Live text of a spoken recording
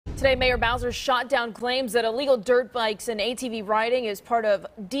Today, Mayor Bowser shot down claims that illegal dirt bikes and ATV riding is part of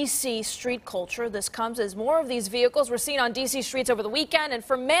D.C. street culture. This comes as more of these vehicles were seen on D.C. streets over the weekend, and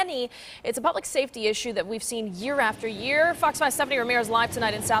for many, it's a public safety issue that we've seen year after year. Fox 5's Stephanie Ramirez live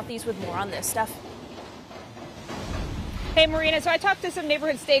tonight in Southeast with more on this. Steph. Hey, Marina. So I talked to some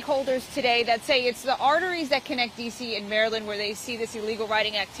neighborhood stakeholders today that say it's the arteries that connect D.C. and Maryland where they see this illegal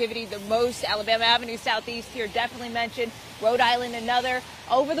riding activity the most. Alabama Avenue Southeast here definitely mentioned. Rhode Island another.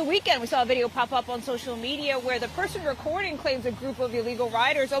 Over the weekend, we saw a video pop up on social media where the person recording claims a group of illegal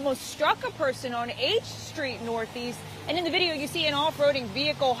riders almost struck a person on H Street Northeast. And in the video, you see an off-roading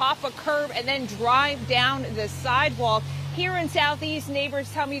vehicle hop a curb and then drive down the sidewalk. Here in Southeast, neighbors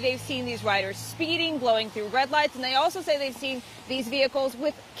tell me they've seen these riders speeding, blowing through red lights, and they also say they've seen these vehicles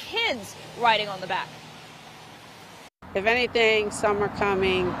with kids riding on the back. If anything, summer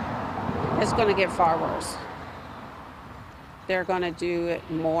coming, it's going to get far worse. They're going to do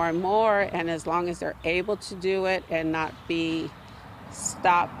it more and more, and as long as they're able to do it and not be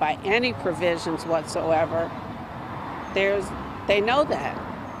stopped by any provisions whatsoever, they know that,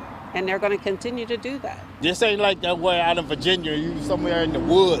 and they're going to continue to do that. This ain't like that way out of Virginia, you somewhere in the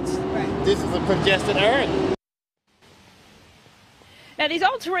woods. Right. This is a congested area. Now, these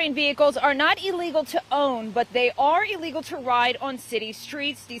all-terrain vehicles are not illegal to own, but they are illegal to ride on city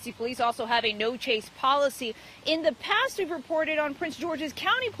streets. D.C. police also have a no-chase policy. In the past, we've reported on Prince George's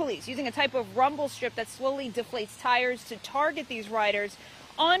County Police using a type of rumble strip that slowly deflates tires to target these riders.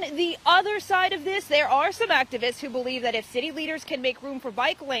 On the other side of this, there are some activists who believe that if city leaders can make room for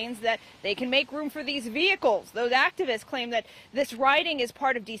bike lanes, that they can make room for these vehicles. Those activists claim that this riding is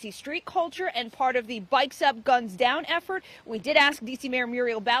part of D.C. street culture and part of the Bikes Up, Guns Down effort. We did ask D.C. Mayor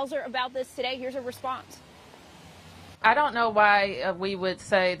Muriel Bowser about this today. Here's her response. I don't know why we would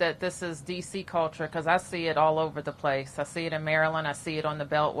say that this is D.C. culture, because I see it all over the place. I see it in Maryland. I see it on the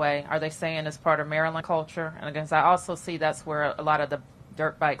Beltway. Are they saying it's part of Maryland culture? And again, I also see that's where a lot of the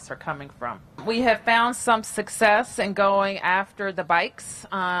dirt bikes are coming from. We have found some success in going after the bikes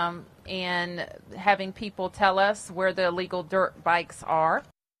and having people tell us where the illegal dirt bikes are.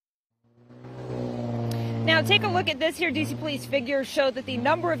 Now, take a look at this here. D.C. police figures show that the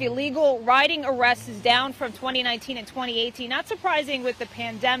number of illegal riding arrests is down from 2019 and 2018. Not surprising with the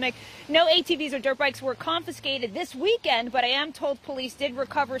pandemic. No ATVs or dirt bikes were confiscated this weekend, but I am told police did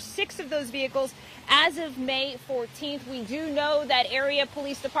recover 6 of those vehicles as of May 14th. We do know that area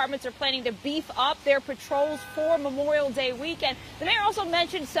police departments are planning to beef up their patrols for Memorial Day weekend. The mayor also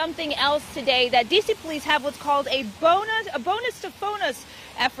mentioned something else today, that D.C. police have what's called a bonus to bonus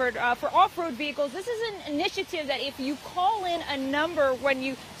effort for off-road vehicles. This is an initiative that if you call in a number when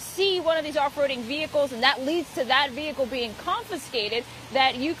you see one of these off-roading vehicles and that leads to that vehicle being confiscated,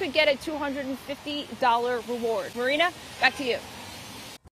 that you could get a $250 reward. Marina, back to you.